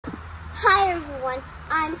Hi everyone,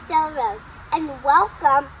 I'm Stella Rose, and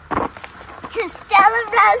welcome to Stella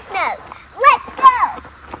Rose Knows. Let's go!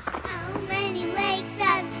 How many legs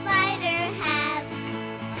does a spider have?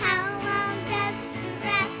 How long does a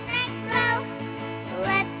giraffe's neck grow?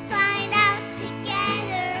 Let's find out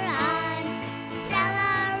together on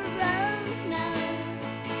Stella Rose Knows.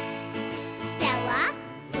 Stella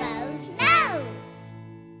Rose Knows.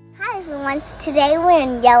 Hi everyone, today we're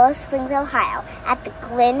in Yellow Springs, Ohio at the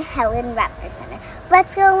Glen Helen Raptor Center.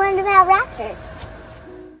 Let's go learn about raptors.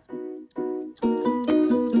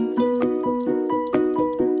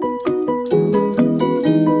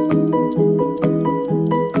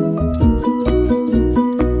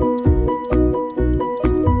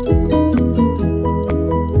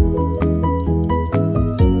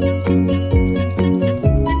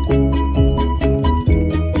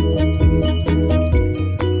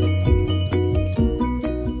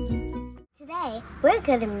 We're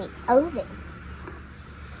going to meet Odin,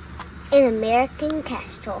 an American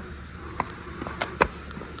Kestrel.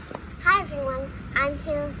 Hi everyone, I'm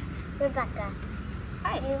here with Rebecca.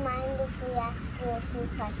 Hi. Do you mind if we ask you a few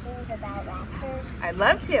questions about raptors? I'd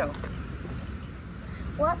love to.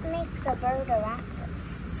 What makes a bird a raptor?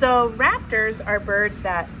 So raptors are birds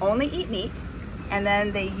that only eat meat, and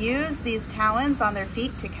then they use these talons on their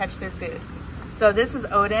feet to catch their food. So this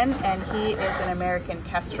is Odin, and he is an American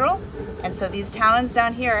Kestrel. And so these talons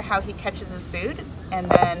down here are how he catches his food, and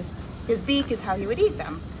then his beak is how he would eat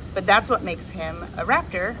them. But that's what makes him a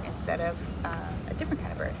raptor instead of a different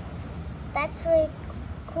kind of bird. That's really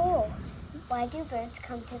cool. Why do birds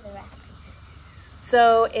come to the raptor?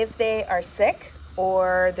 So if they are sick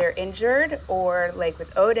or they're injured, or like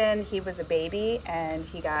with Odin, he was a baby and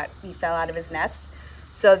he fell out of his nest.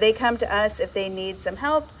 So they come to us if they need some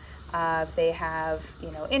help. If they have,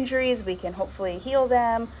 injuries, we can hopefully heal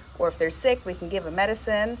them, or if they're sick, we can give them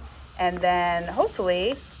medicine, and then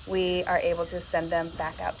hopefully we are able to send them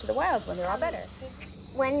back out to the wild when they're all better.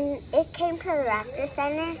 When it came to the Raptor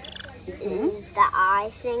Center, is the eye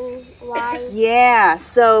thing why? Yeah,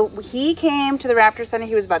 so he came to the Raptor Center,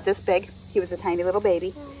 he was about this big, he was a tiny little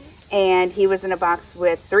baby, and he was in a box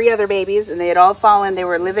with 3 other babies, and they had all fallen, they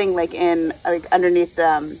were living underneath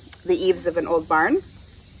the eaves of an old barn.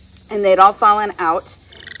 And they'd all fallen out,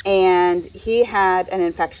 and he had an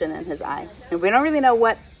infection in his eye. And we don't really know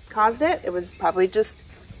what caused it. It was probably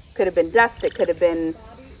could have been dust, it could have been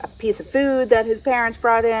a piece of food that his parents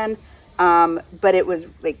brought in, but it was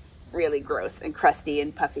like really gross and crusty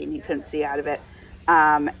and puffy, and he couldn't see out of it.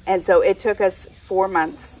 And so it took us 4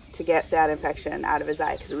 months to get that infection out of his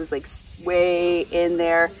eye, because it was like way in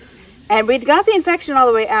there. And we'd got the infection all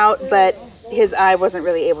the way out, but his eye wasn't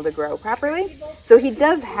really able to grow properly. So he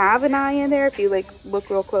does have an eye in there if you look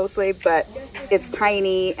real closely, but it's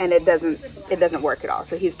tiny and it doesn't work at all.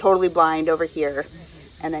 So he's totally blind over here,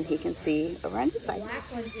 and then he can see over on this side.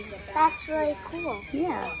 That's really cool.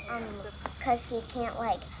 Yeah. Because he can't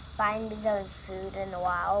find his own food in the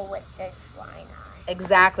wild with this flying eye.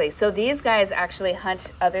 Exactly. So these guys actually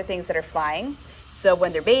hunt other things that are flying. So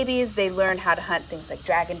when they're babies, they learn how to hunt things like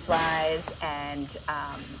dragonflies and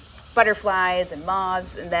butterflies and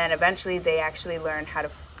moths, and then eventually they actually learn how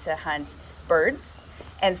to hunt birds.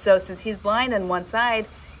 And so since he's blind on one side,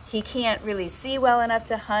 he can't really see well enough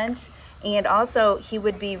to hunt, and also he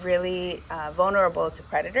would be really vulnerable to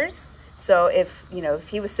predators. So if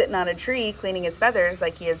he was sitting on a tree cleaning his feathers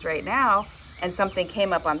like he is right now, and something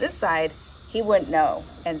came up on this side, he wouldn't know.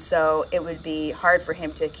 And so it would be hard for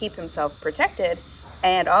him to keep himself protected,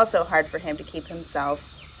 and also hard for him to keep himself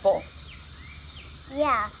full.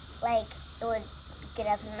 Yeah. It would get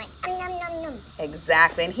up and nom, nom, nom.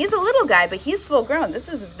 Exactly. And he's a little guy, but he's full grown. This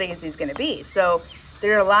is as big as he's going to be. So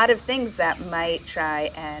there are a lot of things that might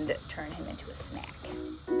try and turn him into a snack.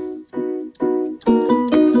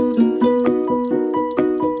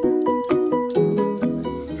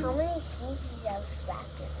 How many species of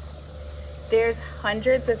raptors? There's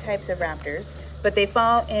hundreds of types of raptors, but they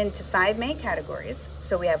fall into 5 main categories.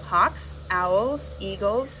 So we have hawks, owls,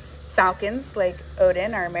 eagles, falcons like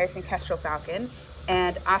Odin, our American Kestrel Falcon,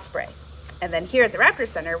 and osprey. And then here at the Raptor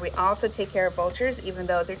Center, we also take care of vultures, even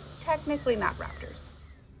though they're technically not raptors.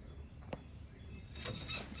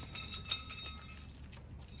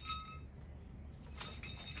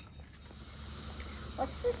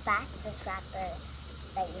 What's the fastest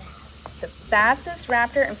raptor that you have? The fastest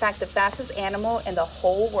raptor, in fact, the fastest animal in the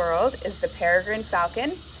whole world is the peregrine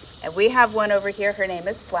falcon. And we have one over here, her name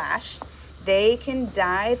is Flash. They can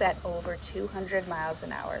dive at over 200 miles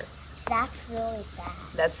an hour. That's really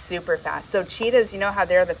fast. That's super fast. So cheetahs, you know how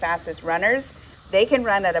they're the fastest runners? They can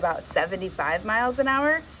run at about 75 miles an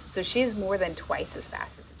hour. So she's more than twice as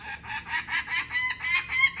fast as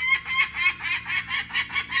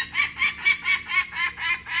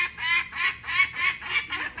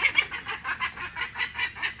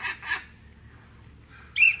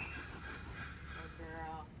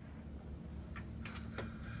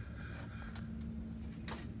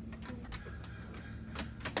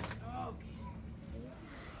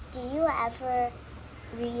Do you ever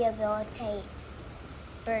rehabilitate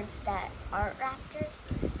birds that aren't raptors?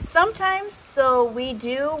 Sometimes. So we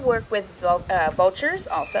do work with vultures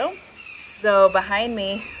also. So behind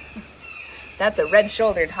me, that's a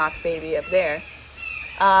red-shouldered hawk baby up there.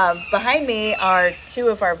 Behind me are two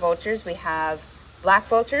of our vultures. We have black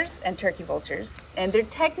vultures and turkey vultures. And they're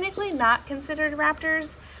technically not considered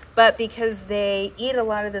raptors, but because they eat a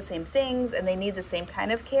lot of the same things and they need the same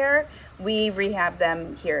kind of care, we rehab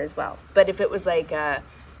them here as well. But if it was like a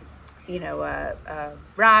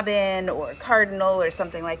robin or a cardinal or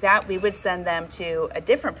something like that, we would send them to a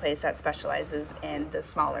different place that specializes in the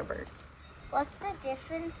smaller birds. What's the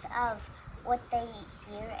difference of what they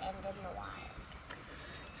eat here and in the wild?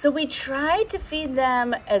 So we try to feed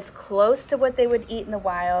them as close to what they would eat in the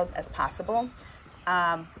wild as possible.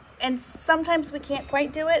 And sometimes we can't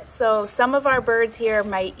quite do it. So some of our birds here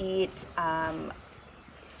might eat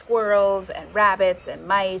squirrels and rabbits and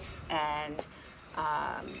mice and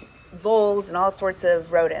voles and all sorts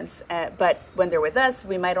of rodents. But when they're with us,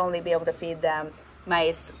 we might only be able to feed them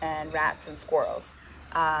mice and rats and squirrels.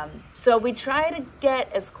 So we try to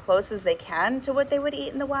get as close as they can to what they would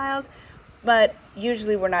eat in the wild, but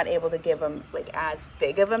usually we're not able to give them like as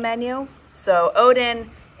big of a menu. So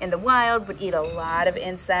Odin in the wild would eat a lot of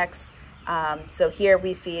insects. So here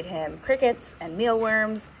we feed him crickets and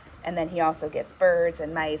mealworms, and then he also gets birds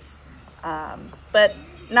and mice, but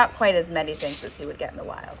not quite as many things as he would get in the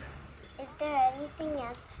wild. Is there anything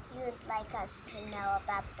else you would like us to know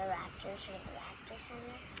about the Raptors or the Raptor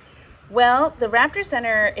Center? Well, the Raptor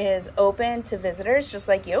Center is open to visitors just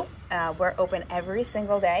like you. We're open every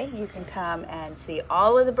single day. You can come and see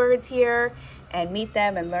all of the birds here and meet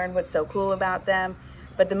them and learn what's so cool about them.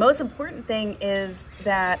 But the most important thing is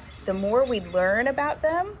that the more we learn about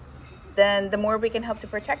them, then the more we can help to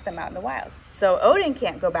protect them out in the wild. So Odin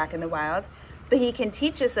can't go back in the wild, but he can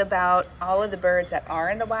teach us about all of the birds that are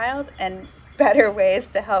in the wild and better ways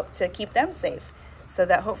to help to keep them safe, so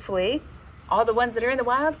that hopefully all the ones that are in the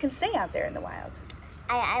wild can stay out there in the wild.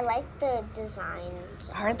 I like the designs.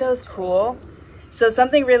 Aren't those cool? So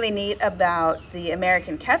something really neat about the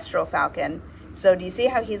American Kestrel Falcon. So do you see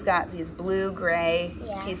how he's got these blue-gray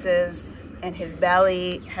pieces and his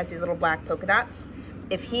belly has these little black polka dots?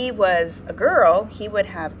 If he was a girl, he would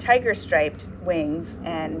have tiger-striped wings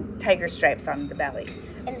and tiger stripes on the belly.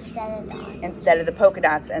 Instead of dots. Instead of the polka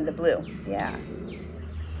dots and the blue. Yeah.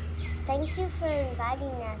 Thank you for inviting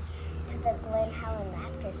us to the Glen Helen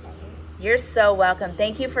Raptor Center. You're so welcome.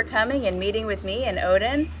 Thank you for coming and meeting with me and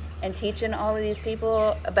Odin and teaching all of these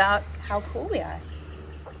people about how cool we are.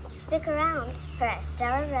 Stick around for our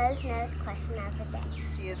Stella Rose Knows question of the day.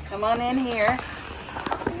 She is. Come on in here.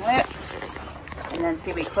 And then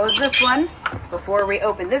see, we close this one before we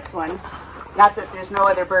open this one. Not that there's no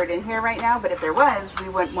other bird in here right now, but if there was, we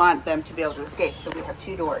wouldn't want them to be able to escape. So we have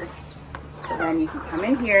two doors. So then you can come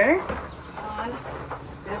in here on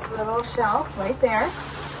this little shelf right there.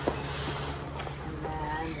 And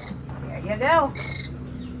then there you go.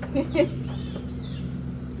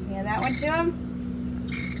 Hand that one to him.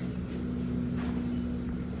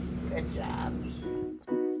 Good job.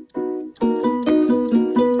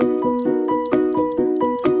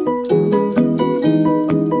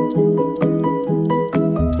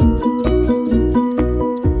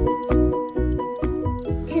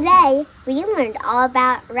 Today, we learned all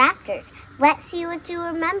about raptors. Let's see what you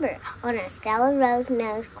remember on our Stella Rose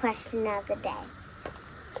Knows question of the day.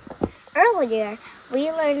 Earlier, we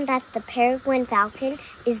learned that the peregrine falcon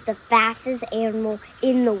is the fastest animal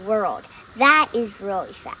in the world. That is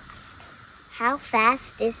really fast. How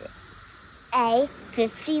fast is it? A,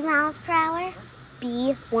 50 miles per hour,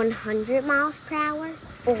 B, 100 miles per hour,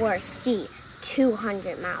 or C,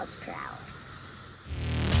 200 miles per hour?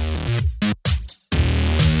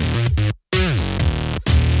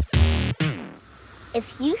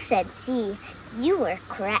 If you said C, you were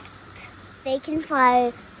correct. They can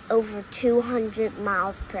fly over 200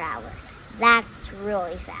 miles per hour. That's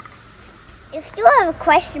really fast. If you have a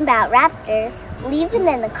question about raptors, leave it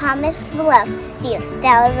in the comments below to see if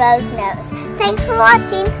Stella Rose knows. Thanks for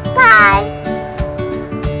watching. Bye!